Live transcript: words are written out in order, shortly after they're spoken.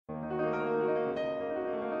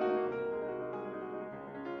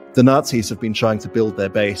The Nazis have been trying to build their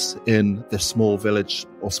base in this small village,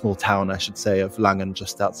 or small town, I should say, of Langen,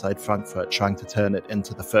 just outside Frankfurt, trying to turn it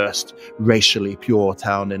into the first racially pure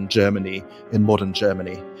town in Germany, in modern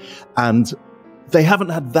Germany. And they haven't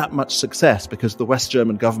had that much success because the West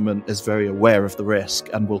German government is very aware of the risk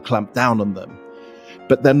and will clamp down on them.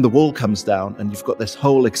 But then the wall comes down and you've got this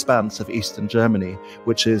whole expanse of Eastern Germany,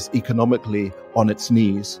 which is economically on its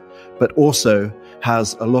knees, but also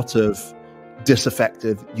has a lot of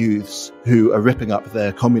disaffected youths who are ripping up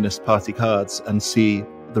their Communist Party cards and see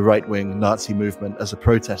the right-wing Nazi movement as a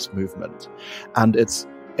protest movement. And it's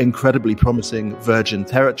incredibly promising virgin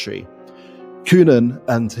territory. Kühnen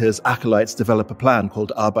and his acolytes develop a plan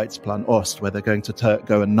called Arbeitsplan Ost, where they're going to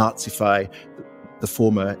go and Nazify the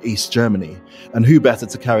former East Germany. And who better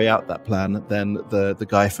to carry out that plan than the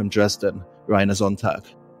guy from Dresden, Rainer Sonntag?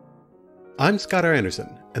 I'm Scott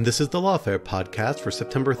Anderson, and this is the Lawfare podcast for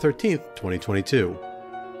September 13th, 2022.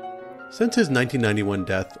 Since his 1991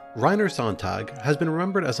 death, Rainer Sonntag has been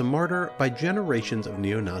remembered as a martyr by generations of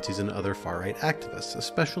neo-Nazis and other far-right activists,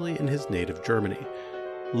 especially in his native Germany.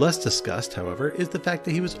 Less discussed, however, is the fact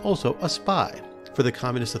that he was also a spy for the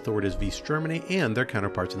communist authorities of East Germany and their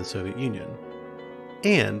counterparts in the Soviet Union,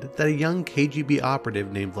 and that a young KGB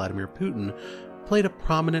operative named Vladimir Putin played a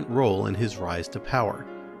prominent role in his rise to power.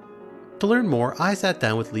 To learn more, I sat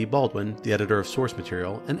down with Leigh Baldwin, the editor of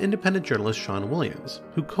SourceMaterial, and independent journalist Sean Williams,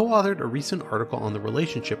 who co-authored a recent article on the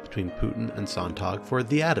relationship between Putin and Sonntag for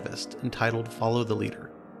The Atavist, entitled Follow the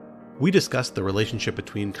Leader. We discussed the relationship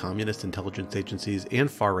between communist intelligence agencies and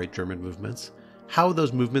far-right German movements, how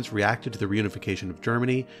those movements reacted to the reunification of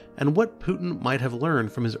Germany, and what Putin might have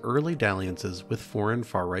learned from his early dalliances with foreign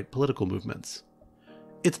far-right political movements.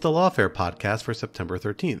 It's the Lawfare podcast for September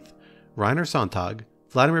 13th. Rainer Sonntag,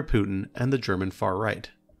 Vladimir Putin, and the German far-right.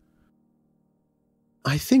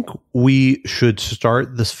 I think we should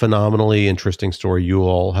start this phenomenally interesting story you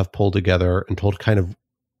all have pulled together and told kind of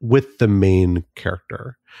with the main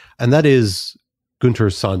character. And that is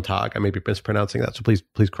Günther Sonntag. I may be mispronouncing that, so please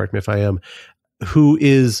correct me if I am. Who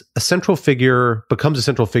is a central figure, becomes a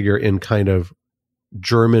central figure in kind of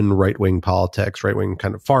German right-wing politics, right-wing,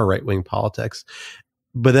 kind of far right-wing politics.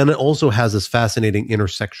 But then it also has this fascinating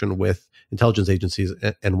intersection with intelligence agencies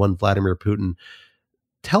and one Vladimir Putin.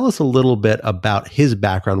 Tell us a little bit about his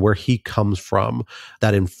background, where he comes from,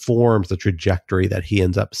 that informs the trajectory that he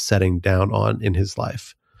ends up setting down on in his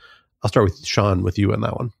life. I'll start with Sean, with you on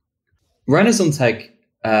that one. Rainer Sonntag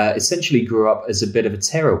essentially grew up as a bit of a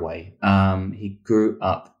tearaway. He grew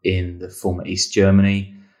up in the former East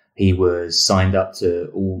Germany. He was signed up to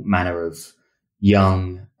all manner of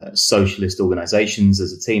young socialist organizations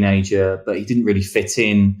as a teenager, but he didn't really fit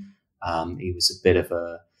in. He was a bit of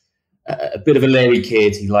a leery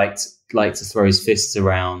kid. He liked to throw his fists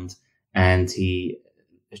around, and he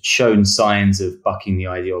had shown signs of bucking the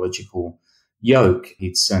ideological yoke.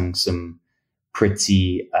 He'd sung some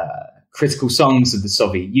pretty critical songs of the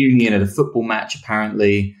Soviet Union at a football match,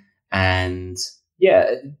 apparently. And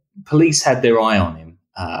yeah, police had their eye on him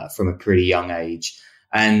from a pretty young age.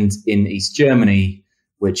 And in East Germany,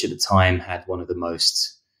 which at the time had one of the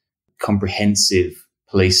most comprehensive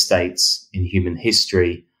police states in human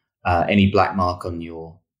history, any black mark on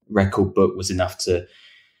your record book was enough to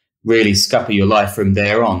really scupper your life from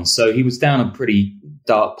there on. So he was down a pretty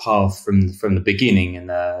dark path from the beginning,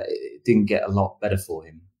 and it didn't get a lot better for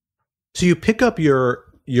him. So you pick up your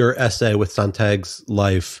essay with Sonntag's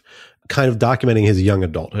life, kind of documenting his young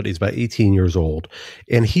adulthood. He's about 18 years old,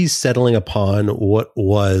 and he's settling upon what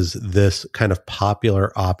was this kind of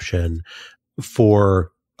popular option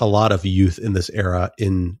for a lot of youth in this era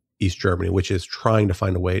in East Germany, which is trying to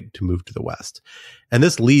find a way to move to the West. And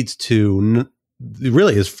this leads to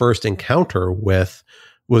really his first encounter with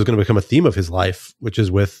what was going to become a theme of his life, which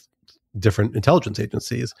is with different intelligence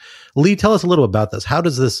agencies. Leigh, tell us a little about this. How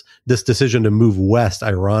does this decision to move west,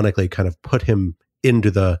 ironically, kind of put him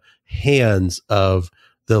into the hands of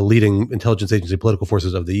the leading intelligence agency political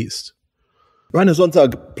forces of the East? Rainer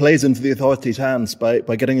Sonntag plays into the authorities' hands by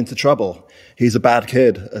getting into trouble. He's a bad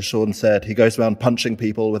kid, as Sean said. He goes around punching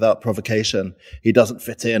people without provocation. He doesn't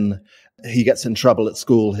fit in. He gets in trouble at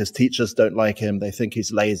school. His teachers don't like him. They think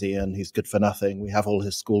he's lazy and he's good for nothing. We have all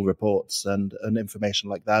his school reports and information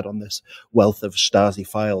like that on this wealth of Stasi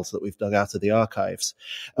files that we've dug out of the archives.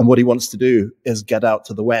 And what he wants to do is get out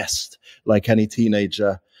to the West. Like any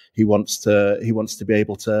teenager, he wants to be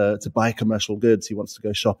able to buy commercial goods. He wants to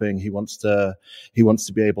go shopping. He wants to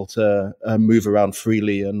be able to move around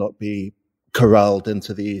freely and not be corralled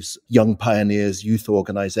into these young pioneers, youth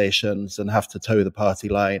organizations, and have to toe the party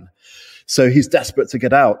line. So he's desperate to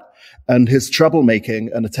get out. And his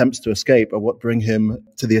troublemaking and attempts to escape are what bring him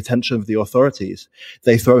to the attention of the authorities.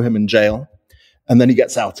 They throw him in jail, and then he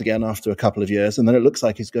gets out again after a couple of years. And then it looks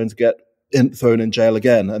like he's going to get thrown in jail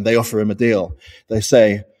again. And they offer him a deal. They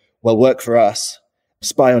say, well, work for us,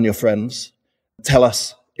 spy on your friends, tell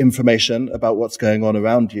us information about what's going on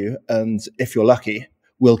around you. And if you're lucky,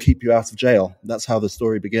 we'll keep you out of jail. That's how the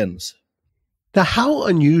story begins. Now, how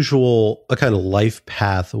unusual a kind of life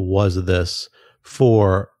path was this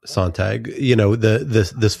for Sonntag? You know,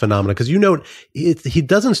 this phenomenon, because he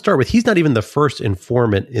doesn't start with, he's not even the first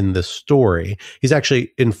informant in this story. He's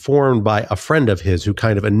actually informed by a friend of his who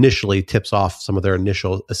kind of initially tips off some of their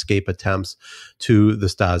initial escape attempts to the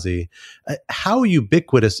Stasi. How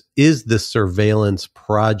ubiquitous is this surveillance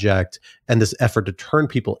project and this effort to turn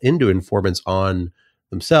people into informants on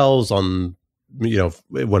themselves, on, you know,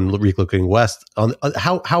 when looking west, on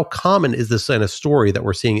how common is this kind of story that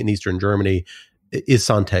we're seeing in Eastern Germany? Is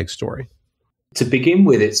Sonntag's story? To begin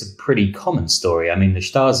with, it's a pretty common story. I mean, the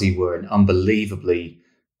Stasi were an unbelievably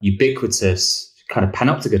ubiquitous kind of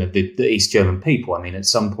panopticon of the East German people. I mean, at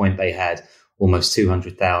some point they had almost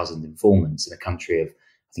 200,000 informants in a country of,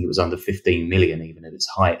 I think it was under 15 million, even at its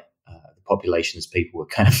height. The population as people were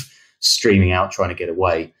kind of streaming out, trying to get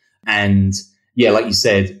away. And yeah, like you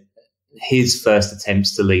said, his first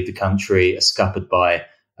attempts to leave the country are scuppered by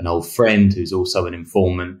an old friend who's also an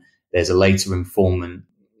informant. There's a later informant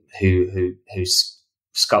who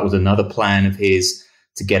scuttled another plan of his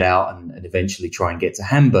to get out and eventually try and get to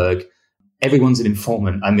Hamburg. Everyone's an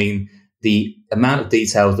informant. I mean, the amount of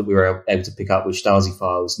details that we were able to pick up with Stasi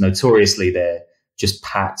files, notoriously they're just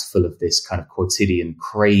packed full of this kind of quotidian,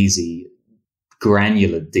 crazy,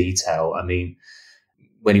 granular detail. I mean,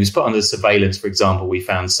 when he was put under surveillance, for example, we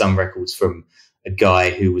found some records from a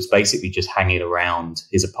guy who was basically just hanging around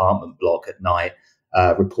his apartment block at night,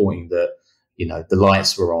 reporting that, you know, the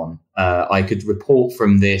lights were on. I could report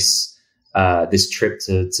from this trip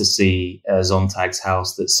to see Sonntag's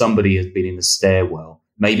house that somebody had been in the stairwell.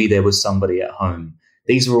 Maybe there was somebody at home.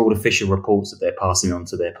 These are all official reports that they're passing on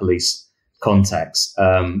to their police contacts.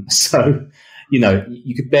 So, you know,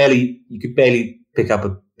 you could barely pick up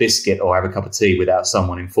a biscuit or have a cup of tea without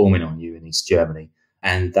someone informing on you in East Germany.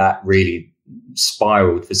 And that really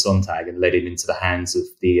spiraled for Sonntag and led him into the hands of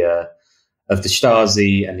the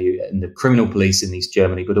Stasi and the criminal police in East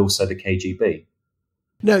Germany, but also the KGB.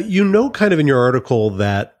 Now, you know, kind of in your article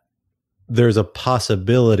that there's a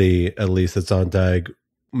possibility, at least, that Sonntag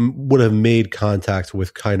would have made contact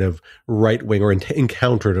with kind of right-wing, or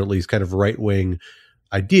encountered at least kind of right-wing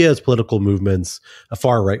ideas, political movements, a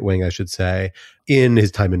far right-wing, I should say, in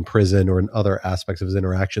his time in prison or in other aspects of his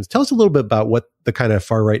interactions. Tell us a little bit about what the kind of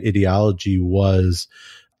far-right ideology was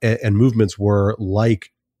and movements were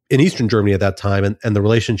like in Eastern Germany at that time, and the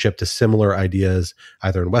relationship to similar ideas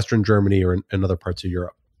either in Western Germany or in other parts of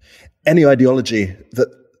Europe. Any ideology that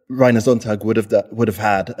Rainer Sonntag would have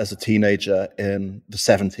had as a teenager in the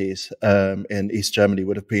 70s in East Germany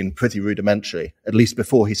would have been pretty rudimentary, at least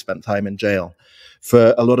before he spent time in jail.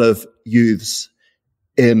 For a lot of youths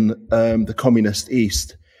in the communist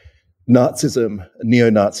East, Nazism,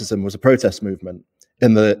 neo-Nazism was a protest movement.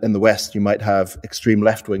 In the West, you might have extreme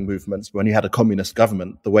left-wing movements. When you had a communist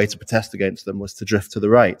government, the way to protest against them was to drift to the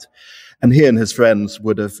right. And he and his friends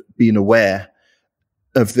would have been aware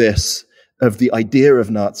of this, of the idea of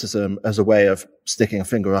Nazism as a way of sticking a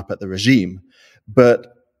finger up at the regime.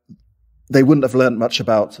 But they wouldn't have learned much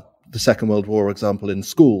about the Second World War, for example, in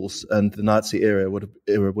schools, and the Nazi era would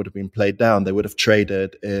have been played down. They would have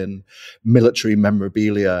traded in military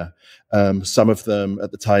memorabilia. Some of them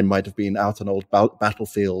at the time might have been out on old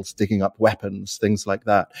battlefields, digging up weapons, things like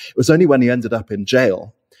that. It was only when he ended up in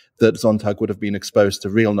jail that Sonntag would have been exposed to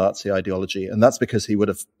real Nazi ideology. And that's because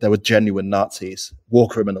there were genuine Nazis, war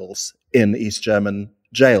criminals in East German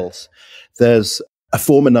jails. There's a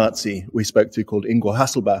former Nazi we spoke to called Ingo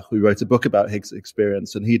Hasselbach, who wrote a book about his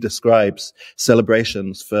experience, and he describes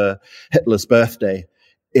celebrations for Hitler's birthday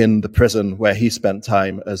in the prison where he spent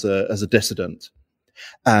time as a dissident,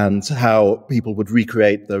 and how people would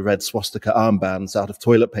recreate the red swastika armbands out of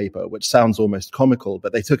toilet paper, which sounds almost comical,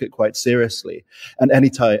 but they took it quite seriously. And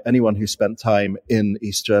anyone who spent time in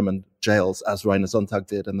East German jails, as Rainer Sonntag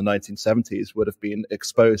did in the 1970s, would have been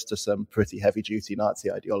exposed to some pretty heavy-duty Nazi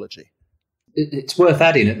ideology. It's worth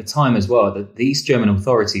adding at the time as well that the East German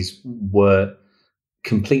authorities were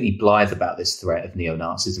completely blithe about this threat of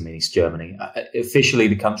neo-Nazism in East Germany. Officially,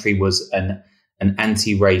 the country was an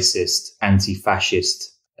anti-racist,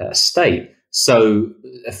 anti-fascist state. So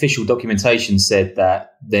official documentation said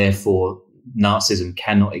that, therefore, Nazism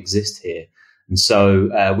cannot exist here. And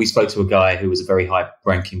so we spoke to a guy who was a very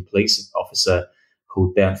high-ranking police officer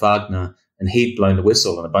called Bernd Wagner, and he'd blown the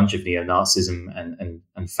whistle on a bunch of neo-Nazism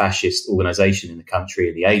and fascist organization in the country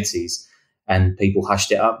in the 80s. And people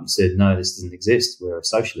hushed it up and said, no, this doesn't exist. We're a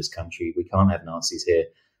socialist country. We can't have Nazis here.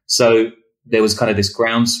 So there was kind of this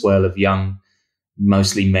groundswell of young,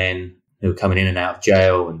 mostly men, who were coming in and out of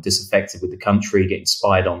jail and disaffected with the country, getting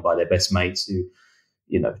spied on by their best mates who,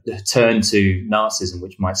 turned to Nazism,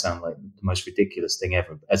 which might sound like the most ridiculous thing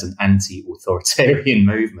ever, as an anti-authoritarian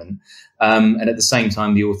movement. And at the same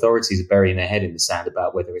time, the authorities are burying their head in the sand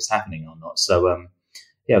about whether it's happening or not. So,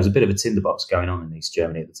 it was a bit of a tinderbox going on in East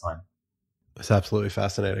Germany at the time. That's absolutely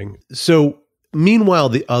fascinating. So, meanwhile,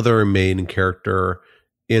 the other main character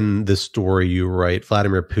in this story you write,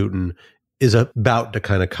 Vladimir Putin, is about to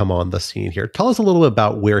kind of come on the scene here. Tell us a little bit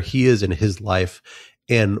about where he is in his life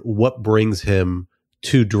and what brings him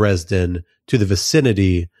to Dresden, to the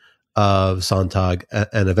vicinity of Sonntag,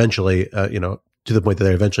 and eventually, to the point that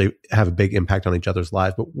they eventually have a big impact on each other's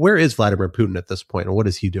lives. But where is Vladimir Putin at this point, and what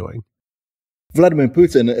is he doing? Vladimir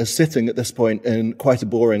Putin is sitting at this point in quite a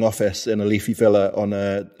boring office in a leafy villa on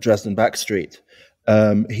a Dresden back street.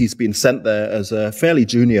 He's been sent there as a fairly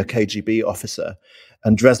junior KGB officer.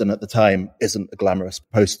 And Dresden at the time isn't a glamorous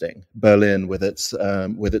posting. Berlin, with its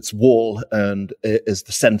wall, and is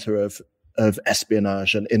the center of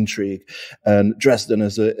espionage and intrigue. And Dresden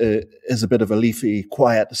is a bit of a leafy,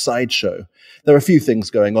 quiet sideshow. There are a few things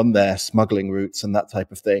going on there, smuggling routes and that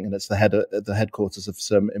type of thing. And it's the headquarters of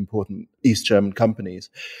some important East German companies.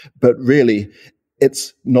 But really,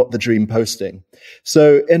 it's not the dream posting.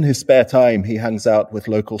 So in his spare time, he hangs out with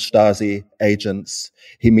local Stasi agents.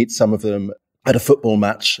 He meets some of them at a football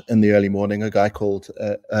match in the early morning, a guy called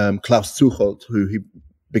Klaus Zuchelt, who he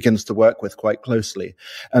begins to work with quite closely.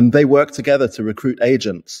 And they work together to recruit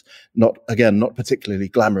agents, not particularly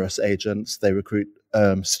glamorous agents. They recruit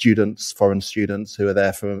students, foreign students who are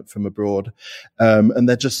there from abroad. And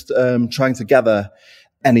they're just trying to gather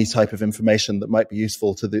any type of information that might be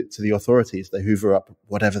useful to the authorities. They hoover up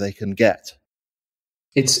whatever they can get.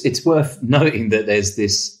 It's worth noting that there's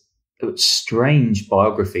this strange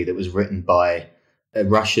biography that was written by a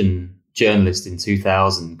Russian journalist in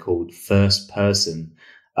 2000 called First Person,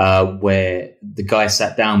 where the guy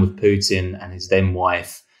sat down with Putin and his then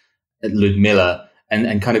wife, Ludmila,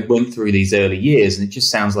 and kind of went through these early years. And it just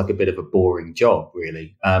sounds like a bit of a boring job,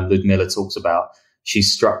 really. Ludmila talks about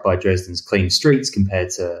she's struck by Dresden's clean streets compared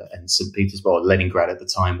to St. Petersburg, Leningrad at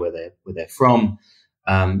the time, where they're from.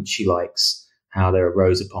 She likes how there are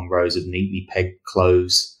rows upon rows of neatly pegged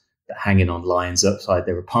clothes hanging on lines outside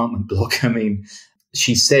their apartment block. I mean,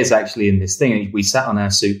 she says actually in this thing, we sat on our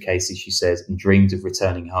suitcases, she says, and dreamed of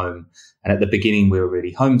returning home. And at the beginning, we were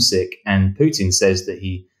really homesick. And Putin says that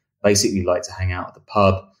he basically liked to hang out at the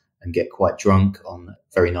pub and get quite drunk on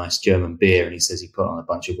very nice German beer. And he says he put on a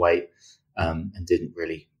bunch of weight and didn't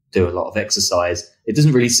really do a lot of exercise. It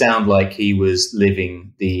doesn't really sound like he was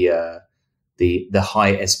living the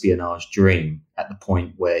high espionage dream at the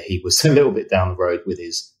point where he was a little bit down the road with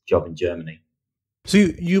his job in Germany. So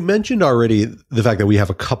you mentioned already the fact that we have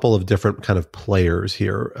a couple of different kind of players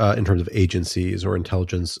here in terms of agencies or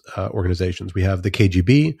intelligence organizations. We have the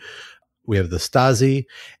KGB, we have the Stasi,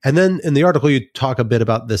 and then in the article you talk a bit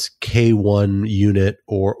about this K1 unit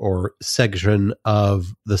or section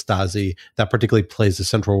of the Stasi that particularly plays the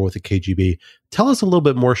central role with the KGB. Tell us a little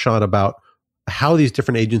bit more, Sean, about how these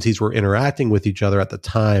different agencies were interacting with each other at the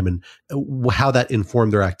time and how that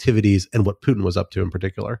informed their activities and what Putin was up to in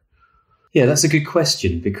particular. Yeah, that's a good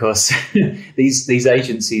question, because these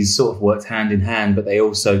agencies sort of worked hand in hand, but they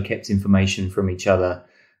also kept information from each other,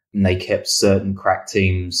 and they kept certain crack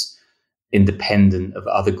teams independent of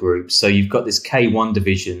other groups. So you've got this K1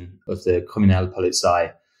 division of the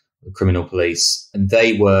Kriminalpolizei, the criminal police, and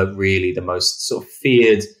they were really the most sort of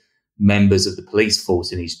feared members of the police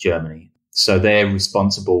force in East Germany. So they're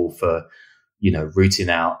responsible for, rooting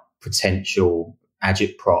out potential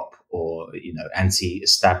agitprop or,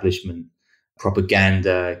 anti-establishment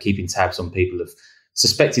propaganda, keeping tabs on people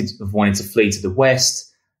suspected of wanting to flee to the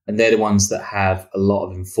West. And they're the ones that have a lot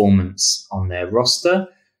of informants on their roster.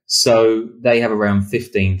 So they have around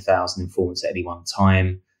 15,000 informants at any one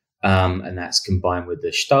time. And that's combined with the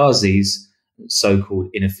Stasi's so-called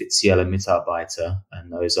inoffizielle Mitarbeiter.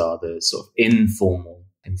 And those are the sort of informal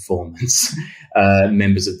informants,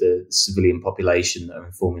 members of the civilian population that are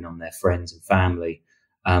informing on their friends and family,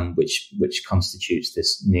 which constitutes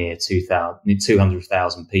this near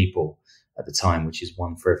 200,000 people at the time, which is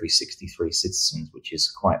one for every 63 citizens, which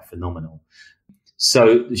is quite phenomenal.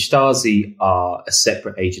 So the Stasi are a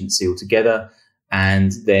separate agency altogether,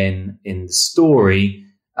 And then in the story,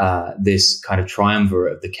 this kind of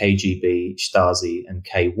triumvirate of the KGB, Stasi, and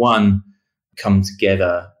K1 come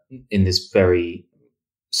together in this very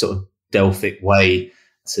sort of Delphic way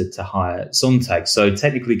to hire Sonntag. So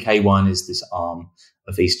technically K1 is this arm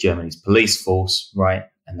of East Germany's police force, right?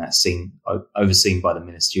 And that's overseen by the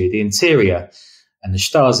Ministry of the Interior. And the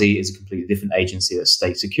Stasi is a completely different agency, that's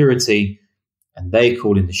state security, and they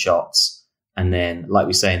call in the shots. And then, like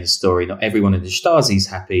we say in the story, not everyone in the Stasi is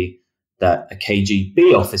happy that a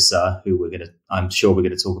KGB officer, who I'm sure we're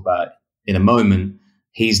going to talk about in a moment,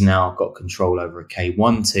 he's now got control over a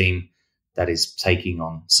K1 team that is taking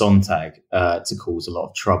on Sonntag to cause a lot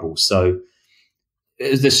of trouble. So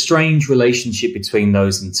the strange relationship between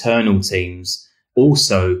those internal teams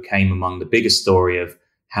also came among the bigger story of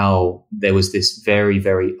how there was this very,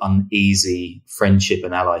 very uneasy friendship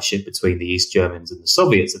and allyship between the East Germans and the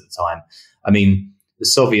Soviets at the time. I mean, the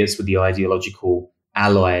Soviets were the ideological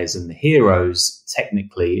allies and the heroes,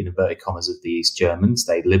 technically, in inverted commas, of the East Germans.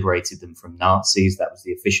 They liberated them from Nazis. That was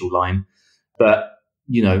the official line. But,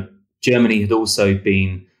 Germany had also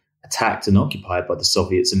been attacked and occupied by the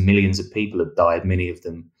Soviets, and millions of people had died, many of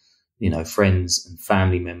them, friends and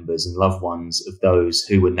family members and loved ones of those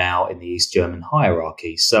who were now in the East German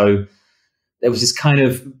hierarchy. So there was this kind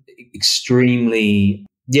of extremely,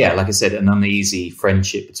 like I said, an uneasy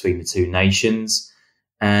friendship between the two nations.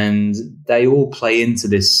 And they all play into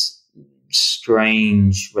this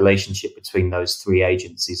strange relationship between those three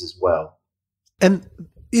agencies as well. And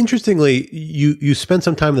interestingly, you spent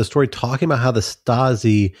some time in the story talking about how the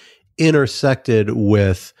Stasi intersected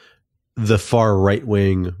with the far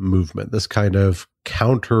right-wing movement, this kind of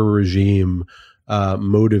counter-regime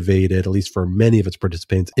motivated, at least for many of its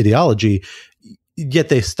participants, ideology. Yet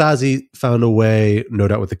the Stasi found a way, no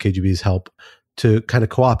doubt with the KGB's help, to kind of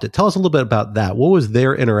co-opt it. Tell us a little bit about that. What was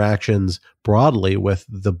their interactions broadly with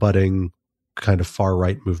the budding kind of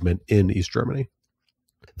far-right movement in East Germany?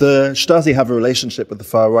 The Stasi have a relationship with the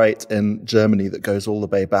far right in Germany that goes all the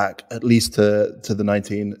way back, at least to the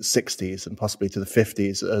 1960s and possibly to the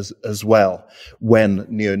 50s as well, when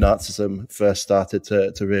neo-Nazism first started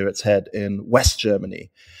to rear its head in West Germany.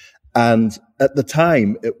 And at the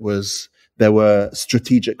time, there were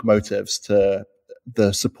strategic motives to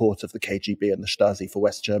the support of the KGB and the Stasi for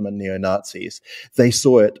West German neo-Nazis. They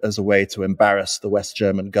saw it as a way to embarrass the West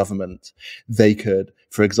German government. They could,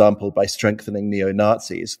 for example, by strengthening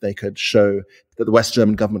neo-Nazis, they could show that the West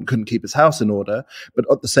German government couldn't keep its house in order. But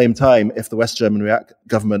at the same time, if the West German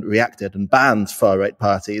government reacted and banned far-right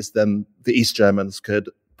parties, then the East Germans could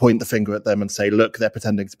point the finger at them and say, look, they're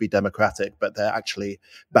pretending to be democratic, but they're actually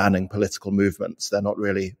banning political movements. They're not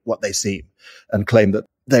really what they seem, and claim that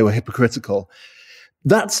they were hypocritical.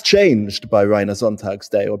 That's changed by Rainer Sonntag's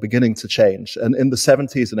day, or beginning to change. And in the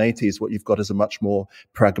 70s and 80s, what you've got is a much more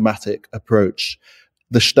pragmatic approach.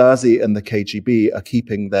 The Stasi and the KGB are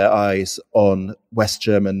keeping their eyes on West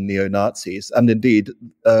German neo-Nazis and indeed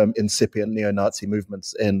incipient neo-Nazi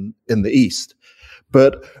movements in the East.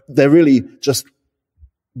 But they're really just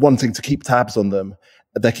wanting to keep tabs on them.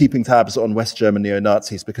 They're keeping tabs on West German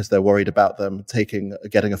neo-Nazis because they're worried about them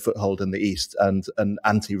getting a foothold in the East and an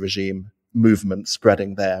anti-regime movement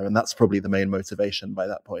spreading there. And that's probably the main motivation by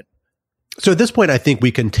that point. So at this point, I think we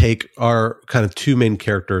can take our kind of two main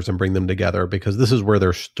characters and bring them together, because this is where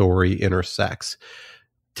their story intersects.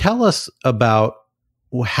 Tell us about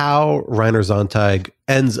how Rainer Sonntag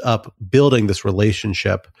ends up building this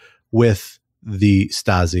relationship with the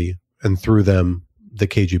Stasi, and through them, the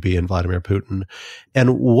KGB and Vladimir Putin,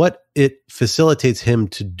 and what it facilitates him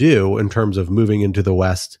to do in terms of moving into the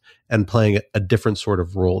West and playing a different sort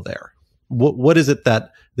of role there. What is it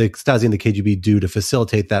that the Stasi and the KGB do to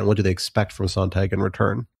facilitate that, and what do they expect from Sonntag in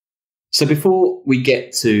return? So before we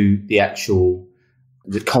get to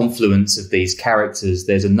the confluence of these characters,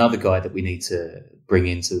 there's another guy that we need to bring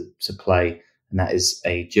into play, and that is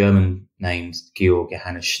a German named Georg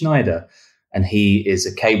Johannes Schneider. And he is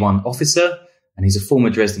a K1 officer, and he's a former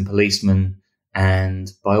Dresden policeman. And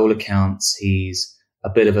by all accounts, he's a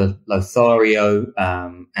bit of a Lothario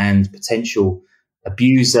and potential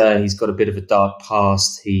abuser. He's got a bit of a dark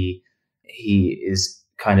past. He is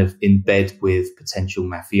kind of in bed with potential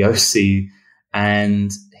mafiosi,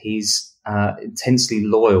 and he's intensely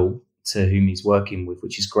loyal to whom he's working with,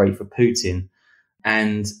 which is great for Putin.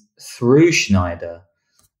 And through Schneider,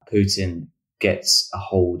 Putin gets a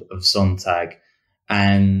hold of Sonntag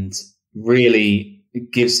and really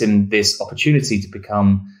gives him this opportunity to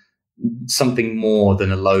become something more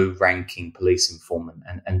than a low-ranking police informant,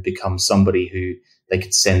 and become somebody who they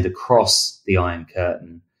could send across the Iron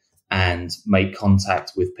Curtain and make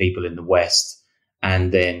contact with people in the West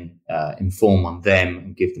and then inform on them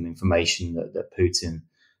and give them information that Putin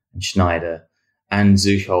and Schneider and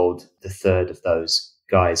Zuchold, the third of those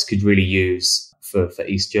guys, could really use for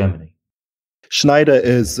East Germany. Schneider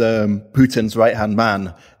is Putin's right-hand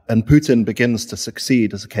man, and Putin begins to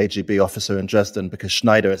succeed as a KGB officer in Dresden because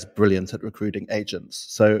Schneider is brilliant at recruiting agents.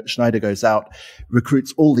 So Schneider goes out,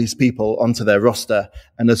 recruits all these people onto their roster,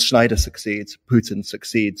 and as Schneider succeeds, Putin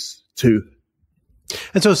succeeds too.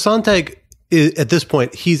 And so Sonntag, at this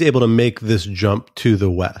point, he's able to make this jump to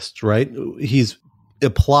the West, right? He's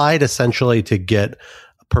applied essentially to get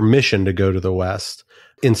permission to go to the West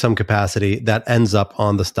in some capacity that ends up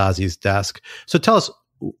on the Stasi's desk. So tell us,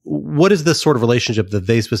 what is this sort of relationship that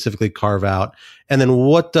they specifically carve out? And then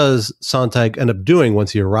what does Sonntag end up doing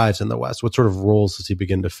once he arrives in the West? What sort of roles does he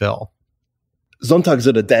begin to fill? Sonntag's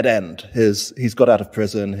at a dead end. He's got out of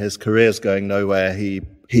prison. His career's going nowhere.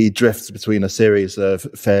 He drifts between a series of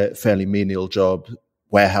fairly menial jobs,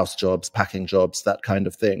 warehouse jobs, packing jobs, that kind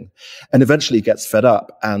of thing. And eventually he gets fed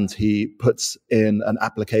up and he puts in an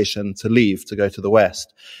application to leave, to go to the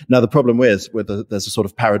West. Now, the problem is there's a sort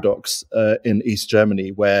of paradox in East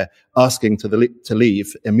Germany where asking to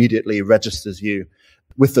leave immediately registers you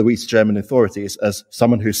with the East German authorities as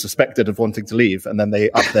someone who's suspected of wanting to leave, and then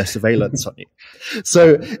they up their surveillance on you.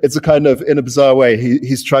 So it's a kind of, in a bizarre way,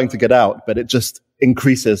 he's trying to get out, but it just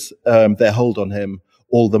increases their hold on him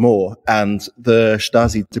all the more. And the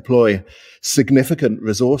Stasi deploy significant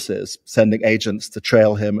resources, sending agents to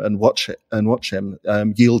trail him and watch him,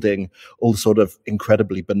 yielding all sort of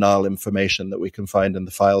incredibly banal information that we can find in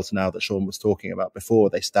the files now that Sean was talking about before.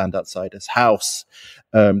 They stand outside his house.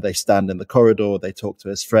 They stand in the corridor. They talk to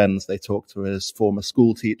his friends. They talk to his former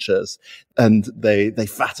school teachers, and they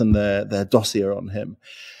fatten their dossier on him.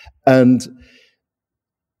 And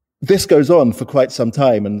this goes on for quite some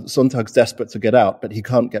time, and Sonntag's desperate to get out, but he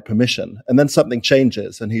can't get permission. And then something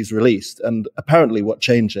changes and he's released. And apparently what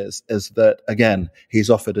changes is that, again,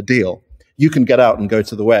 he's offered a deal. You can get out and go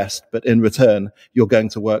to the West, but in return, you're going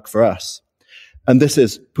to work for us. And this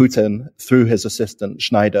is Putin, through his assistant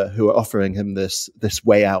Schneider, who are offering him this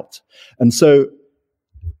way out. And so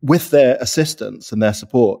with their assistance and their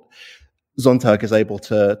support, Sonntag is able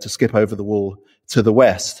to skip over the wall to the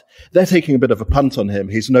West. They're taking a bit of a punt on him.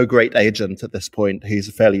 He's no great agent at this point. He's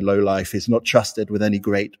a fairly low life. He's not trusted with any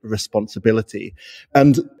great responsibility.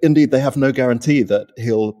 And indeed, they have no guarantee that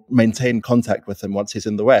he'll maintain contact with them once he's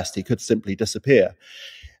in the West. He could simply disappear.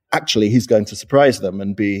 Actually, he's going to surprise them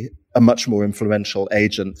and be a much more influential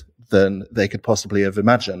agent than they could possibly have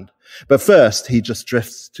imagined. But first, he just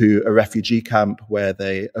drifts to a refugee camp where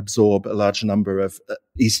they absorb a large number of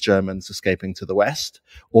East Germans escaping to the West,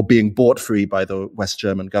 or being bought free by the West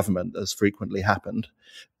German government, as frequently happened.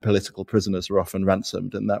 Political prisoners were often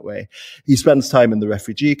ransomed in that way. He spends time in the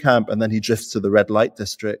refugee camp, and then he drifts to the red light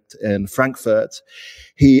district in Frankfurt.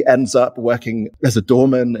 He ends up working as a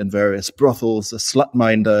doorman in various brothels, a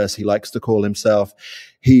slutminder, as he likes to call himself.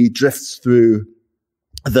 He drifts through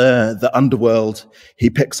the underworld.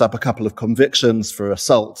 He picks up a couple of convictions for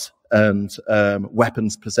assault and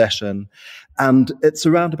weapons possession. And it's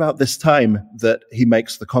around about this time that he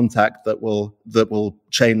makes the contact that will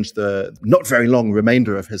change the not very long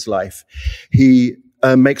remainder of his life. He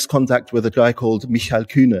makes contact with a guy called Michael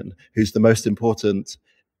Kühnen, who's the most important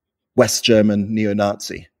West German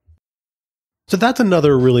neo-Nazi. So that's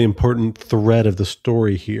another really important thread of the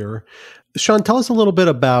story here. Sean, tell us a little bit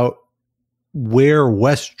about where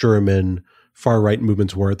West German far-right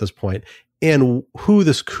movements were at this point, and who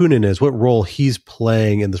this Kühnen is, what role he's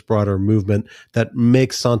playing in this broader movement that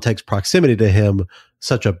makes Sonntag's proximity to him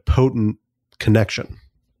such a potent connection.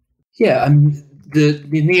 Yeah, I mean, the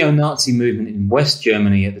neo-Nazi movement in West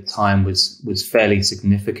Germany at the time was fairly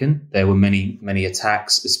significant. There were many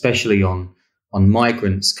attacks, especially on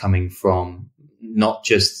migrants coming from not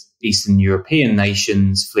just Eastern European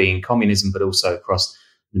nations fleeing communism, but also across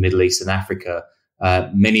the Middle East and Africa,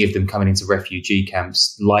 many of them coming into refugee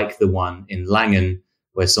camps like the one in Langen,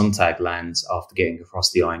 where Sonntag lands after getting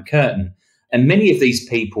across the Iron Curtain. And many of these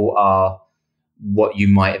people are what you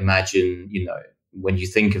might imagine, when you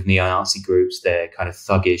think of neo-Nazi groups, they're kind of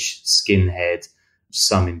thuggish, skinhead,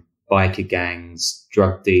 some in biker gangs,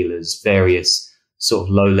 drug dealers, various sort of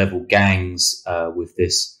low-level gangs with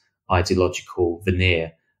this ideological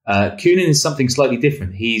veneer. Kühnen is something slightly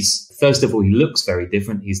different. First of all, he looks very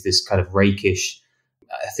different. He's this kind of rakish,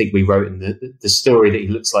 I think we wrote in the story that he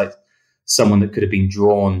looks like someone that could have been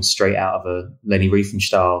drawn straight out of a Leni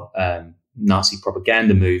Riefenstahl Nazi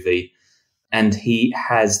propaganda movie. And he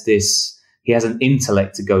has an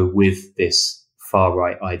intellect to go with this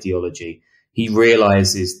far-right ideology. He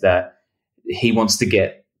realizes that he wants to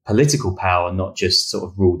get political power, not just sort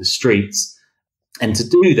of rule the streets. And to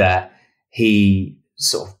do that, he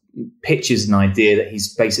sort of pitches an idea that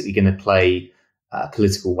he's basically going to play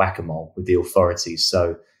political whack-a-mole with the authorities.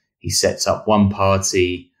 So he sets up one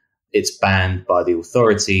party, it's banned by the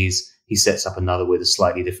authorities. He sets up another with a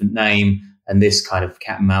slightly different name. And this kind of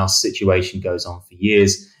cat and mouse situation goes on for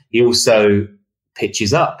years. He also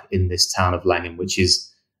pitches up in this town of Langen, which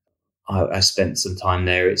is, I spent some time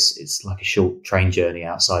there. It's like a short train journey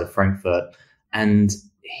outside of Frankfurt. And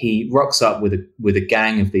he rocks up with a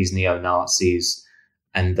gang of these neo-Nazis,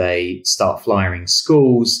 and they start flying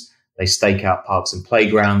schools. They stake out parks and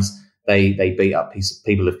playgrounds. They beat up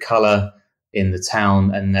people of color in the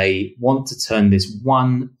town, and they want to turn this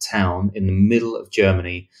one town in the middle of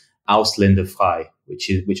Germany, ausländerfrei,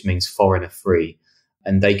 which means foreigner free.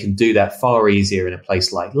 And they can do that far easier in a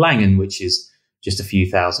place like Langen, which is just a few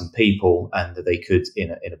thousand people, and that they could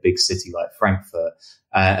in a big city like Frankfurt.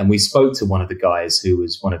 And we spoke to one of the guys who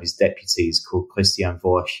was one of his deputies called Christian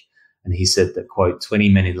Worsch, and he said that, quote, 20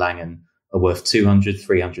 men in Langen are worth 200,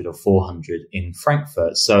 300 or 400 in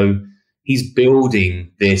Frankfurt. So he's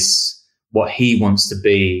building this, what he wants to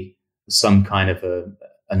be some kind of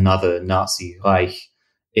another Nazi Reich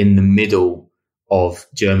in the middle of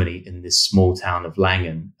Germany in this small town of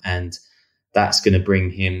Langen. And that's going to bring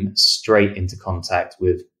him straight into contact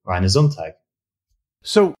with Rainer Sonntag.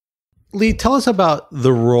 So, Leigh, tell us about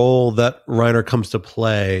the role that Rainer comes to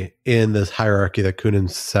play in this hierarchy that Kühnen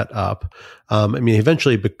set up. He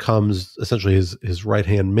eventually becomes essentially his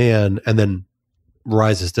right-hand man, and then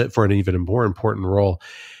rises for an even more important role.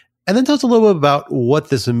 And then tell us a little bit about what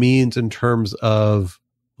this means in terms of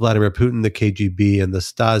Vladimir Putin, the KGB, and the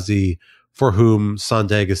Stasi, for whom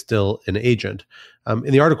Sonntag is still an agent.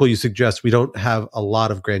 In the article, you suggest we don't have a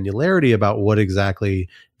lot of granularity about what exactly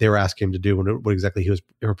they were asking him to do and what exactly he was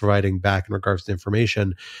providing back in regards to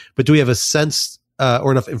information. But do we have a sense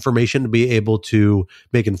or enough information to be able to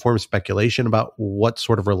make informed speculation about what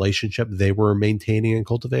sort of relationship they were maintaining and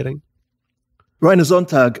cultivating? Rainer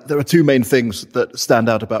Sonntag, there are two main things that stand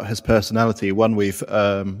out about his personality. One we've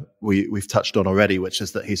touched on already, which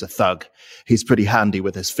is that he's a thug. He's pretty handy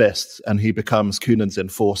with his fists, and he becomes Kühnen's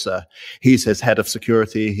enforcer. He's his head of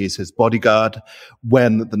security. He's his bodyguard.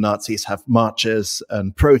 When the Nazis have marches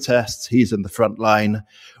and protests, he's in the front line.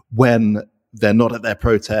 When they're not at their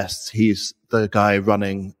protests, he's the guy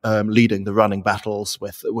leading the running battles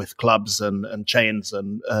with clubs and chains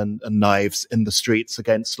and knives in the streets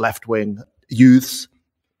against left-wing youths.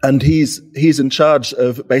 And he's in charge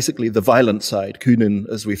of basically the violent side. Kühnen,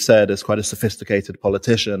 as we've said, is quite a sophisticated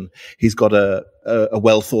politician. He's got a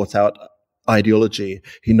well thought out ideology.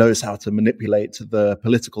 He knows how to manipulate the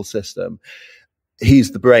political system.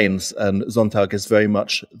 He's the brains, and Sonntag is very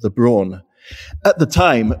much the brawn. At the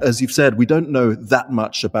time, as you've said, we don't know that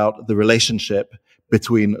much about the relationship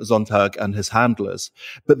between Sonntag and his handlers,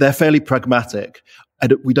 but they're fairly pragmatic.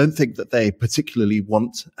 We don't think that they particularly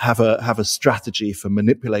have a strategy for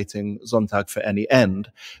manipulating Sonntag for any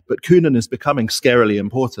end. But Kühnen is becoming scarily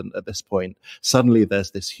important at this point. Suddenly, there's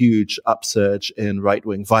this huge upsurge in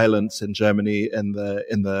right-wing violence in Germany in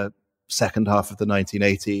the second half of the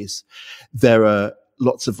 1980s. There are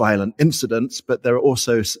lots of violent incidents, but there's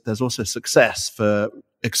also success for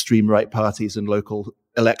extreme right parties in local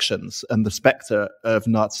elections, and the specter of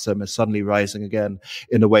Nazism is suddenly rising again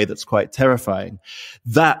in a way that's quite terrifying.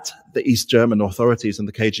 That the East German authorities and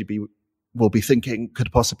the KGB will be thinking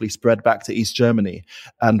could possibly spread back to East Germany.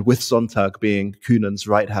 And with Sonntag being Kühnen's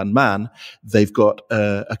right-hand man, they've got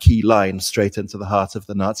a key line straight into the heart of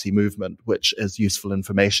the Nazi movement, which is useful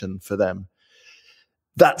information for them.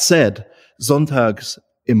 That said, Sonntag's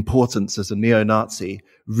importance as a neo-Nazi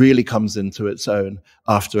really comes into its own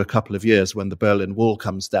after a couple of years when the Berlin Wall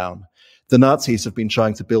comes down. The Nazis have been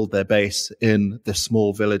trying to build their base in this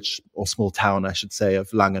small village, or small town, I should say,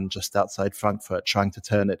 of Langen, just outside Frankfurt, trying to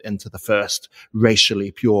turn it into the first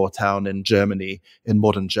racially pure town in Germany, in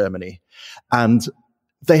modern Germany. And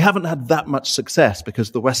they haven't had that much success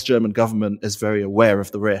because the West German government is very aware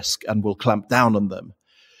of the risk and will clamp down on them.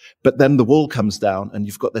 But then the wall comes down and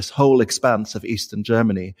you've got this whole expanse of Eastern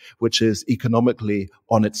Germany, which is economically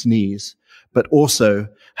on its knees, but also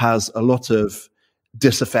has a lot of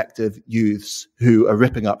disaffected youths who are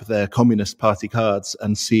ripping up their Communist Party cards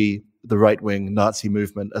and see the right-wing Nazi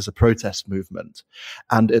movement as a protest movement.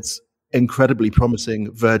 And it's incredibly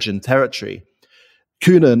promising virgin territory.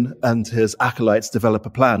 Kühnen and his acolytes develop a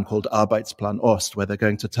plan called Arbeitsplan Ost, where they're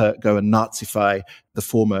going to go and Nazify the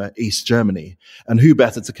former East Germany. And who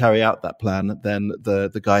better to carry out that plan than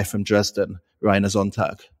the guy from Dresden, Rainer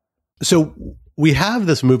Sonntag? So we have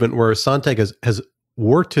this movement where Sonntag has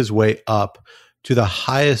worked his way up to the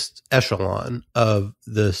highest echelon of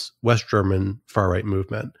this West German far-right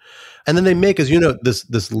movement. And then they make, as you know,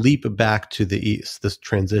 this leap back to the east, this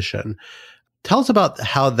transition. Tell us about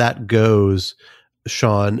how that goes,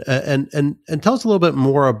 Sean, and tell us a little bit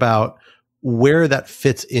more about where that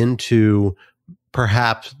fits into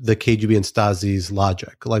perhaps the KGB and Stasi's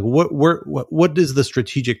logic. Like, what is the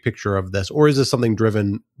strategic picture of this, or is this something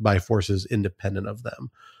driven by forces independent of them?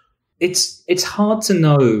 It's hard to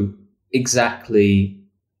know exactly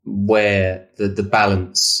where the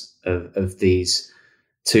balance of these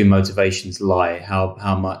two motivations lie.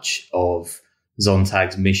 How much of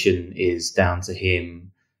Sonntag's mission is down to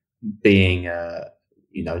him being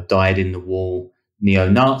dyed in the wool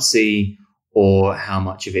neo-Nazi, or how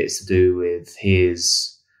much of it is to do with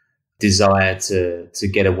his desire to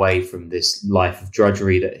get away from this life of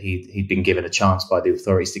drudgery that he'd been given a chance by the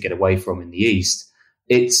authorities to get away from in the East.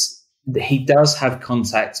 He does have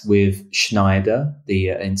contact with Schneider, the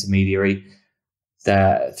intermediary,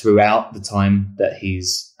 throughout the time that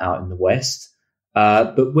he's out in the West.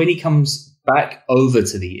 But when he comes back over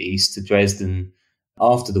to the East, to Dresden,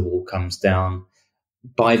 after the wall comes down,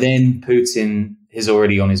 by then Putin is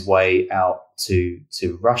already on his way out to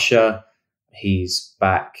Russia. He's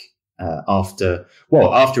back after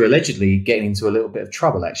allegedly getting into a little bit of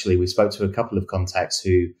trouble. Actually, we spoke to a couple of contacts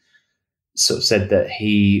who sort of said that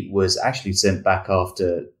he was actually sent back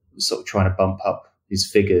after sort of trying to bump up his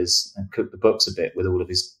figures and cook the books a bit with all of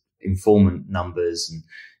his informant numbers, and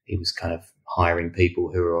he was kind of hiring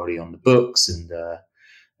people who were already on the books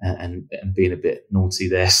and being a bit naughty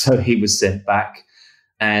there. So he was sent back.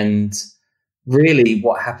 And really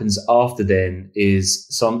what happens after then is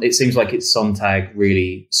it seems like it's Sonntag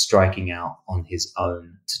really striking out on his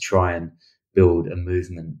own to try and build a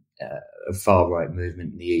movement, a far-right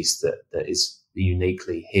movement in the East that is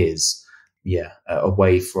uniquely his,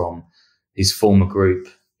 away from his former group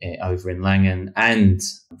over in Langen and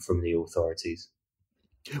from the authorities.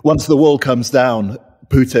 Once the wall comes down,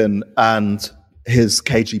 Putin and his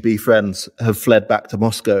KGB friends have fled back to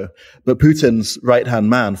Moscow, but Putin's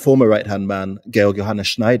former right-hand man, Georg Johannes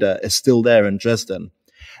Schneider, is still there in Dresden.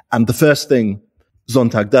 And the first thing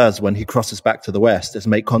Sonntag does when he crosses back to the West is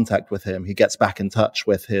make contact with him. He gets back in touch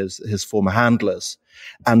with his former handlers,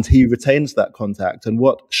 and he retains that contact. And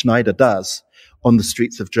what Schneider does on the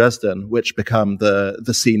streets of Dresden, which become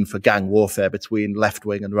the scene for gang warfare between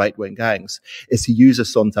left-wing and right-wing gangs, is he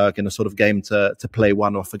uses Sonntag in a sort of game to play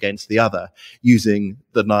one off against the other, using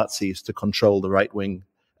the Nazis to control the right-wing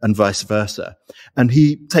and vice versa. And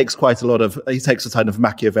he takes a kind of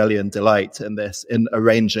Machiavellian delight in this, in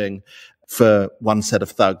arranging for one set of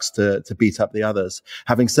thugs to beat up the others.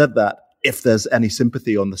 Having said that, if there's any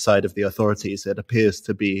sympathy on the side of the authorities, it appears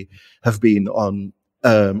to have been on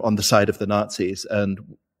the side of the Nazis. And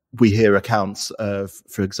we hear accounts of,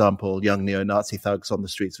 for example, young neo-Nazi thugs on the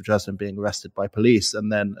streets of Dresden being arrested by police and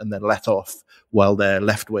then let off while their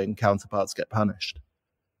left-wing counterparts get punished.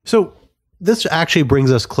 So this actually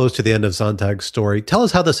brings us close to the end of Sonntag's story. Tell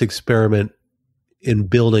us how this experiment in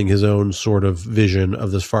building his own sort of vision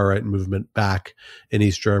of this far-right movement back in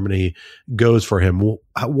East Germany goes for him.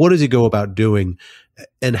 What does he go about doing,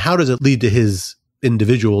 and how does it lead to his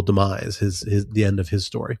individual demise, the end of his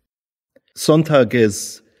story? Sonntag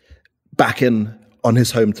is back on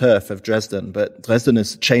his home turf of Dresden, but Dresden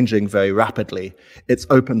is changing very rapidly. It's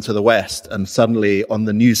open to the West, and suddenly on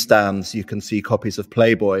the newsstands you can see copies of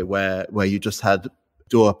Playboy where you just had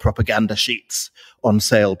door propaganda sheets on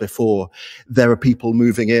sale before. There are people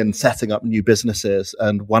moving in, setting up new businesses,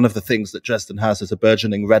 and one of the things that Dresden has is a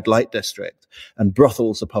burgeoning red light district, and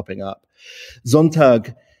brothels are popping up.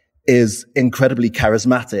 Sonntag is incredibly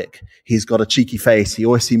charismatic. He's got a cheeky face. He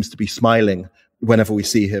always seems to be smiling whenever we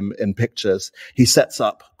see him in pictures. He sets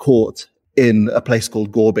up court in a place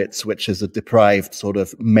called Gorbitz, which is a deprived sort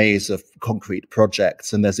of maze of concrete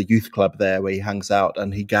projects. And there's a youth club there where he hangs out,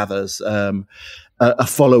 and he gathers a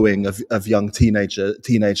following of young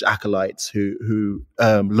teenage acolytes who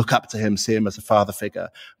look up to him, see him as a father figure,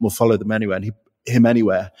 and will follow them anywhere.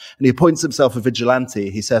 And he appoints himself a vigilante.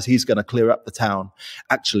 He says he's going to clear up the town.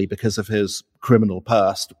 Actually, because of his criminal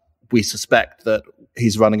past, we suspect that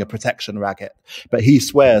he's running a protection racket. But he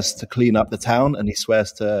swears to clean up the town, and he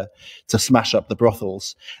swears to smash up the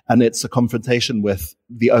brothels. And it's a confrontation with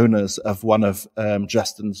the owners of one of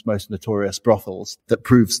Dresden's most notorious brothels that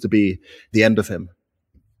proves to be the end of him.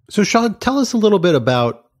 So, Sean, tell us a little bit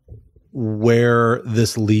about where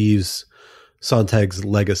this leaves Sonntag's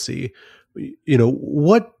legacy. You know,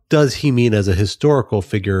 what does he mean as a historical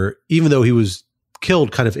figure, even though he was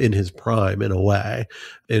killed kind of in his prime in a way,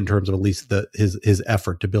 in terms of at least his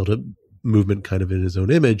effort to build a movement kind of in his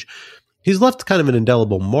own image? He's left kind of an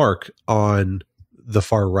indelible mark on the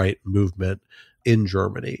far-right movement in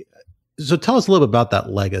Germany. So tell us a little bit about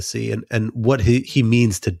that legacy and what he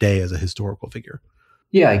means today as a historical figure.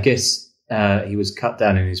 Yeah, I guess he was cut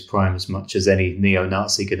down in his prime as much as any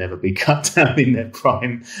neo-Nazi can ever be cut down in their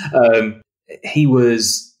prime.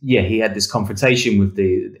 He had this confrontation with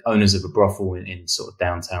the owners of a brothel in sort of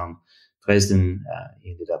downtown Dresden.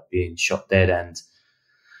 He ended up being shot dead, and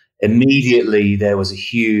immediately there was a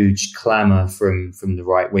huge clamor from the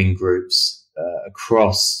right-wing groups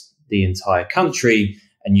across the entire country,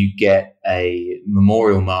 and you get a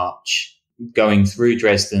memorial march going through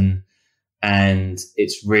Dresden, and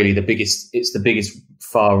it's really the biggest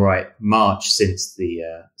far-right march since the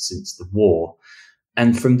war.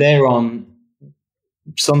 And from there on,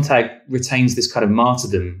 Sonntag retains this kind of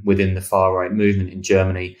martyrdom within the far-right movement in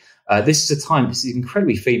Germany. This is an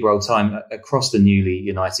incredibly febrile time across the newly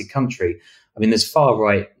united country. I mean, there's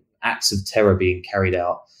far-right acts of terror being carried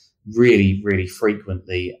out really, really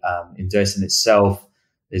frequently. In Dresden itself,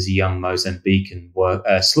 there's a young Mozambican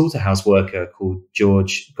slaughterhouse worker called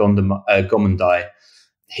George Gomendai.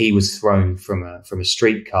 He was thrown from a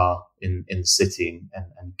streetcar in the city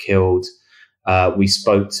and killed. We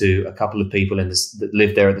spoke to a couple of people that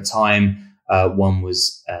lived there at the time. One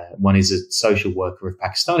is a social worker of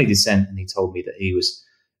Pakistani descent, and he told me that he was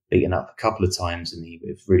beaten up a couple of times and he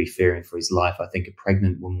was really fearing for his life. I think a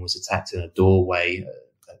pregnant woman was attacked in a doorway.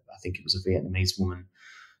 I think it was a Vietnamese woman.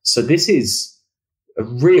 So this is a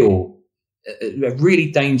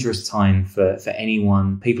really dangerous time for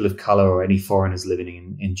anyone, people of color or any foreigners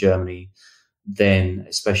living in Germany, then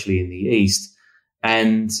especially in the East.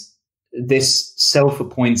 And this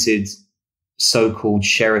self-appointed so-called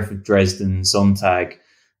sheriff of Dresden, Sonntag,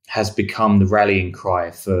 has become the rallying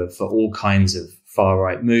cry for all kinds of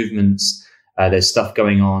far-right movements. There's stuff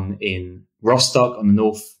going on in Rostock in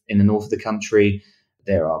the north of the country.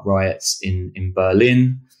 There are riots in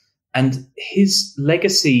Berlin. And his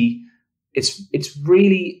legacy, it's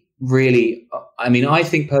really, really, I mean, I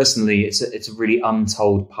think personally it's a really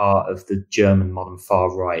untold part of the German modern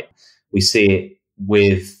far right. We see it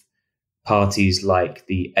with parties like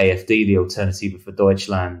the AfD, the Alternative for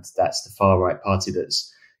Deutschland. That's the far right party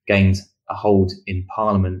that's gained a hold in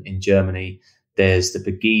parliament in Germany. There's the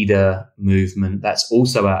Pegida movement that's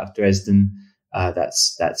also out of Dresden.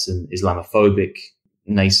 That's an Islamophobic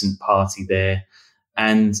nascent party there,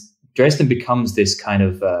 and Dresden becomes this kind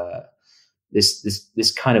of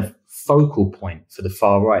this kind of focal point for the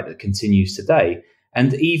far right that continues today.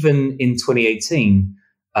 And even in 2018,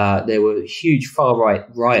 there were huge far right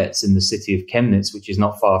riots in the city of Chemnitz, which is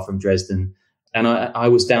not far from Dresden. And I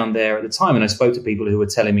was down there at the time, and I spoke to people who were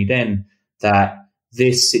telling me then that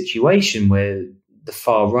this situation where the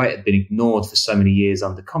far right had been ignored for so many years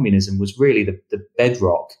under communism was really the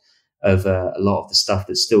bedrock of a lot of the stuff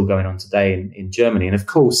that's still going on today in Germany. And of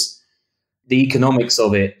course, the economics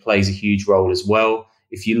of it plays a huge role as well.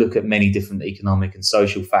 If you look at many different economic and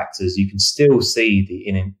social factors, you can still see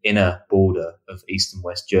the inner border of East and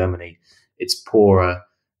West Germany. It's poorer,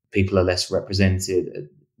 people are less represented,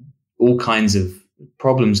 all kinds of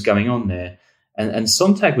problems going on there. And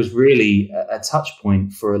Sonntag was really a touch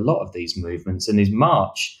point for a lot of these movements. And his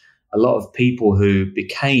march, a lot of people who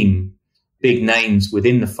became big names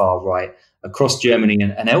within the far right across Germany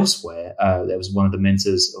and elsewhere. There was one of the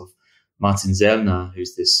mentors of Martin Sellner,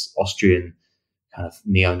 who's this Austrian kind of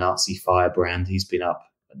neo-Nazi firebrand. He's been up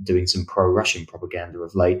doing some pro-Russian propaganda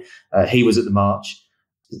of late. He was at the march.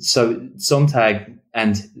 So Sonntag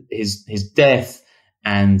and his death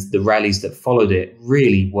and the rallies that followed it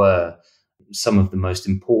really were some of the most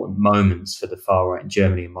important moments for the far right in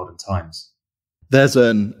Germany in modern times. There's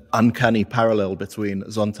an uncanny parallel between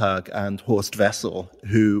Sonntag and Horst Wessel,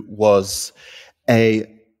 who was a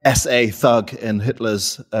SA thug in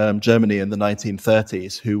Hitler's Germany in the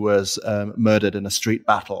 1930s, who was murdered in a street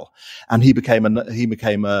battle, and he became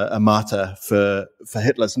a martyr for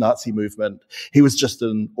Hitler's Nazi movement. He was just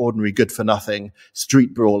an ordinary good-for-nothing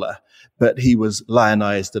street brawler, but he was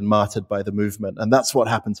lionized and martyred by the movement, and that's what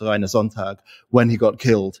happened to Rainer Sonntag. When he got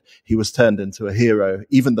killed, he was turned into a hero,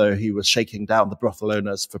 even though he was shaking down the brothel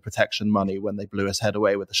owners for protection money when they blew his head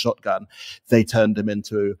away with a shotgun. They turned him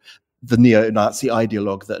into the neo-Nazi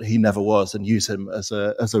ideologue that he never was and use him as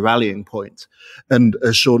a rallying point. And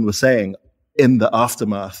as Sean was saying, in the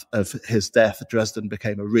aftermath of his death, Dresden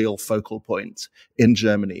became a real focal point in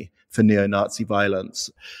Germany for neo-Nazi violence.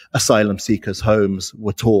 Asylum seekers' homes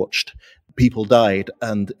were torched, people died,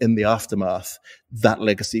 and in the aftermath, that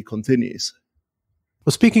legacy continues.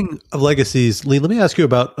 Well, speaking of legacies, Leigh, let me ask you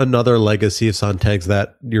about another legacy of Sonntag's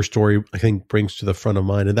that your story, I think, brings to the front of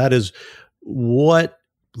mind, and that is what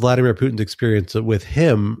Vladimir Putin's experience with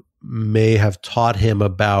him may have taught him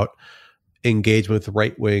about engagement with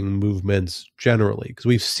right-wing movements generally, because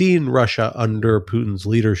we've seen Russia under Putin's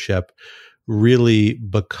leadership really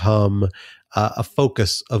become a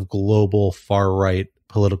focus of global far-right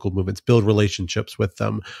political movements, build relationships with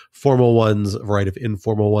them, formal ones, a variety of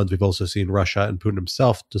informal ones. We've also seen Russia and Putin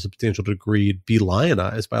himself, to a substantial degree, be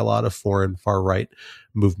lionized by a lot of foreign far-right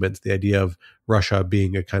movements. The idea of Russia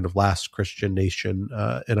being a kind of last Christian nation,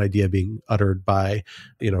 an idea being uttered by,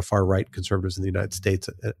 far-right conservatives in the United States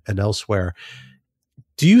and elsewhere.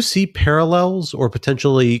 Do you see parallels or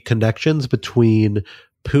potentially connections between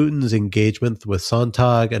Putin's engagement with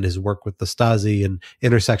Sonntag and his work with the Stasi and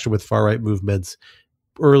intersection with far-right movements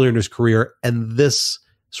earlier in his career, and this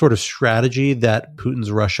sort of strategy that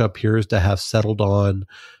Putin's Russia appears to have settled on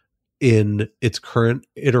in its current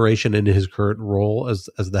iteration, in his current role as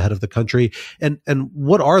the head of the country? And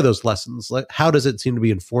what are those lessons? Like, how does it seem to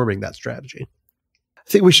be informing that strategy? I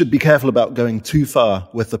think we should be careful about going too far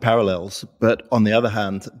with the parallels, but on the other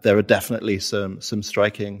hand, there are definitely some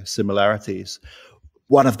striking similarities.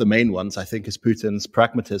 One of the main ones, I think, is Putin's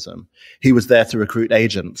pragmatism. He was there to recruit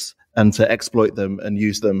agents and to exploit them and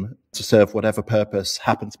use them to serve whatever purpose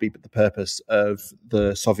happened to be the purpose of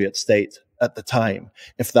the Soviet state at the time.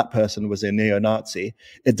 If that person was a neo-Nazi,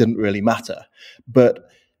 it didn't really matter. But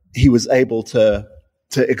he was able to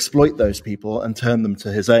exploit those people and turn them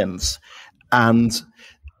to his ends. And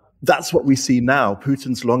that's what we see now.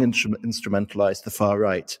 Putin's long instrumentalized the far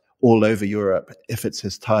right all over Europe, if it's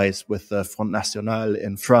his ties with the Front National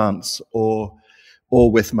in France or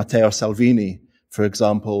with Matteo Salvini, for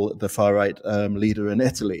example, the far-right leader in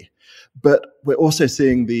Italy. But we're also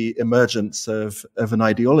seeing the emergence of an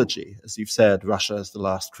ideology. As you've said, Russia is the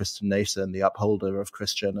last Christian nation, the upholder of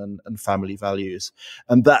Christian and family values.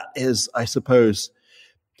 And that is, I suppose,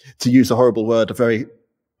 to use a horrible word, a very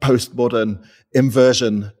postmodern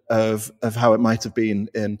inversion of how it might have been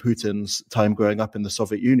in Putin's time growing up in the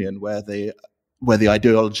Soviet Union, where the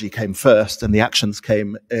ideology came first and the actions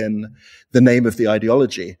came in the name of the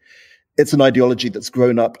ideology. It's an ideology that's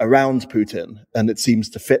grown up around Putin and it seems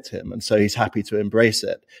to fit him. And so he's happy to embrace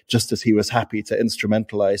it, just as he was happy to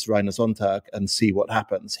instrumentalize Reiner Sonntag and see what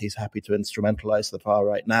happens. He's happy to instrumentalize the far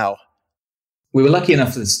right now. We were lucky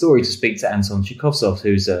enough for the story to speak to Anton Chikhovsov,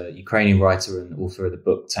 who's a Ukrainian writer and author of the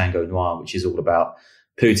book Tango Noir, which is all about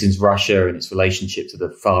Putin's Russia and its relationship to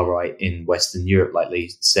the far right in Western Europe, like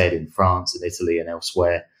Leigh said, in France and Italy and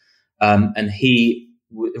elsewhere. And he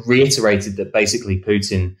reiterated that basically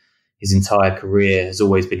Putin, his entire career, has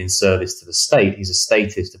always been in service to the state. He's a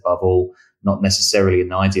statist above all, not necessarily an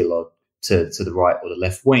ideologue to the right or the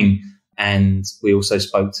left wing. And we also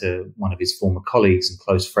spoke to one of his former colleagues and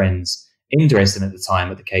close friends in Dresden at the time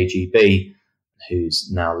at the KGB, who's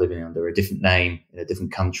now living under a different name in a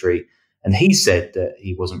different country. And he said that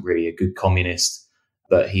he wasn't really a good communist,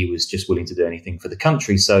 but he was just willing to do anything for the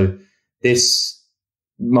country. So this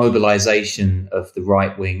mobilization of the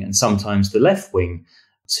right wing and sometimes the left wing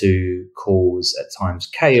to cause at times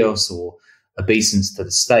chaos or obeisance to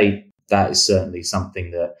the state, that is certainly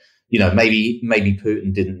something that, maybe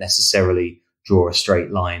Putin didn't necessarily draw a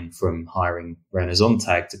straight line from hiring Reiner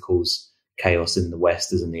Sonntag to cause chaos in the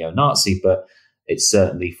West as a neo-Nazi, but it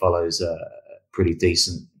certainly follows a pretty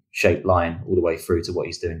decent shaped line all the way through to what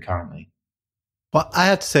he's doing currently. Well, I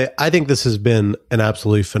have to say, I think this has been an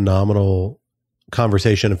absolutely phenomenal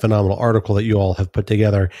conversation, a phenomenal article that you all have put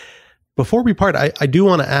together. Before we part, I do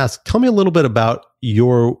want to ask, tell me a little bit about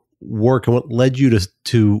your work and what led you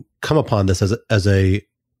to come upon this as a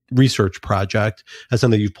research project, as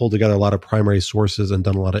something you've pulled together a lot of primary sources and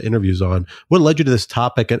done a lot of interviews on. What led you to this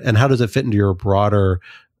topic, and how does it fit into your broader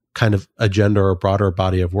kind of agenda or broader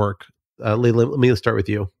body of work? Leigh, let me start with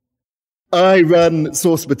you. I run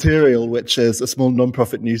SourceMaterial, which is a small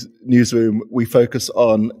nonprofit newsroom. We focus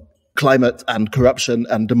on climate and corruption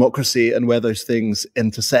and democracy and where those things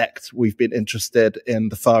intersect. We've been interested in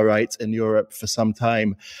the far right in Europe for some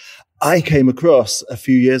time. I came across a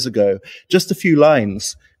few years ago just a few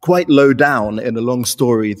lines quite low down in a long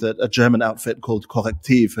story that a German outfit called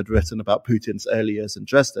Correctiv had written about Putin's early years in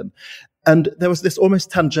Dresden. And there was this almost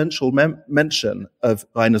tangential mention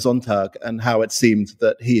of Reiner Sonntag and how it seemed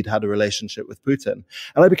that he'd had a relationship with Putin.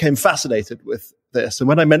 And I became fascinated with this. And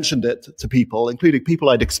when I mentioned it to people, including people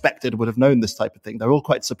I'd expected would have known this type of thing, they're all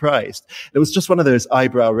quite surprised. It was just one of those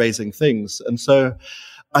eyebrow-raising things. And so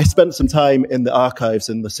I spent some time in the archives,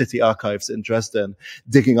 in the city archives in Dresden,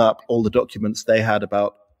 digging up all the documents they had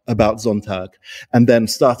about Sonntag, and then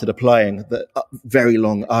started applying the very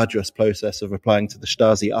long, arduous process of applying to the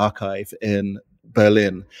Stasi archive in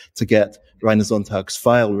Berlin to get Rainer Sonntag's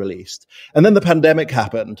file released. And then the pandemic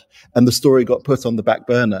happened and the story got put on the back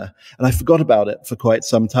burner. And I forgot about it for quite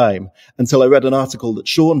some time until I read an article that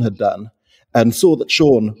Sean had done and saw that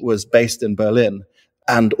Sean was based in Berlin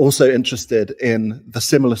and also interested in the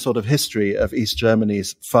similar sort of history of East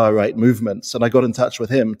Germany's far-right movements. And I got in touch with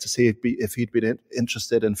him to see if he'd been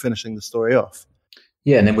interested in finishing the story off.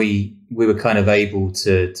 Yeah, and then we were kind of able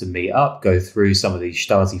to meet up, go through some of these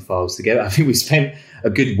Stasi files together. I think we spent a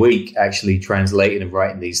good week actually translating and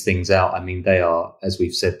writing these things out. I mean, they are, as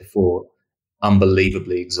we've said before,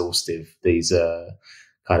 unbelievably exhaustive. These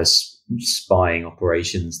kind of spying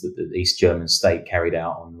operations that the East German state carried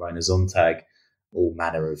out on Rainer Sonntag, all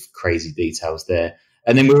manner of crazy details there.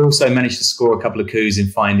 And then we also managed to score a couple of coups in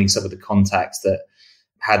finding some of the contacts that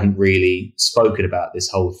hadn't really spoken about this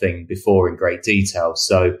whole thing before in great detail.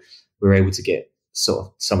 So we were able to get sort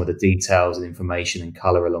of some of the details and information and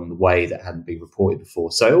colour along the way that hadn't been reported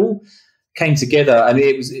before. So it all came together. I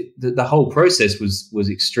mean, the whole process was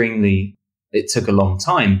extremely, it took a long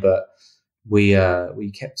time, but we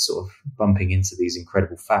kept sort of bumping into these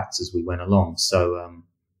incredible facts as we went along. So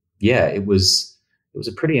yeah, it was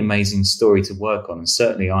a pretty amazing story to work on and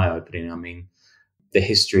certainly eye-opening. I mean, the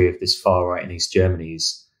history of this far right in East Germany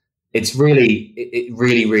it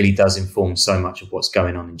really does inform so much of what's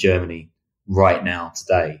going on in Germany right now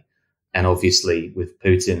today. And obviously with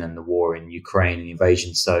Putin and the war in Ukraine and the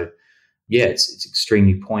invasion. So yeah, it's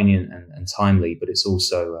extremely poignant and timely, but it's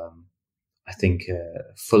also, I think,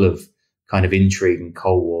 full of kind of intrigue and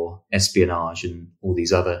Cold War espionage and all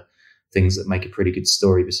these other things that make a pretty good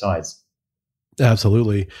story besides.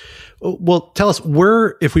 Absolutely. Well, tell us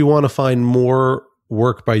where, if we want to find more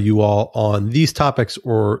work by you all on these topics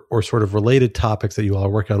or sort of related topics that you all are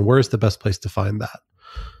working on, where's the best place to find that?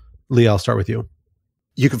 Leigh, I'll start with you.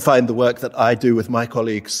 You can find the work that I do with my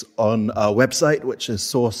colleagues on our website, which is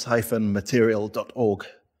source-material.org.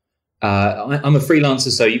 I'm a freelancer,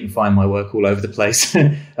 so you can find my work all over the place.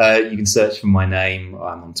 You can search for my name.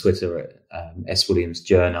 I'm on Twitter at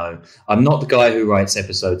SWilliamsJourno. I'm not the guy who writes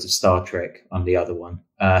episodes of Star Trek. I'm the other one.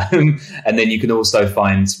 And then you can also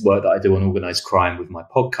find work that I do on organised crime with my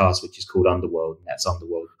podcast, which is called Underworld, and that's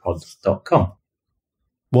underworldpod.com.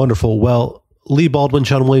 Wonderful. Well, Leigh Baldwin,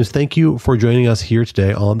 Sean Williams, thank you for joining us here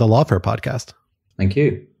today on the Lawfare podcast. Thank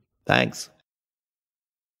you. Thanks.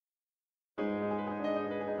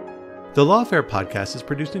 The Lawfare podcast is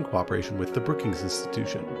produced in cooperation with the Brookings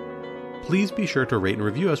Institution. Please be sure to rate and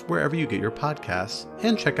review us wherever you get your podcasts,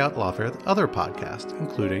 and check out Lawfare's other podcasts,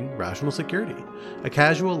 including Rational Security, a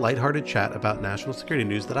casual, lighthearted chat about national security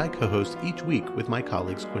news that I co-host each week with my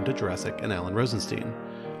colleagues Quinta Jurecic and Alan Rosenstein.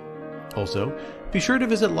 Also, be sure to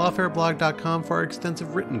visit lawfareblog.com for our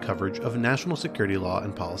extensive written coverage of national security law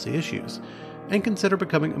and policy issues, and consider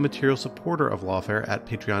becoming a material supporter of Lawfare at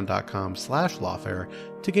patreon.com/lawfare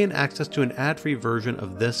to gain access to an ad-free version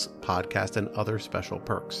of this podcast and other special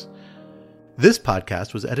perks. This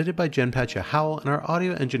podcast was edited by Jen Patcha Howell, and our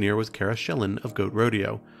audio engineer was Kara Schillen of Goat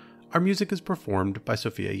Rodeo. Our music is performed by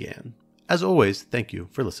Sophia Yan. As always, thank you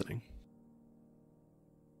for listening.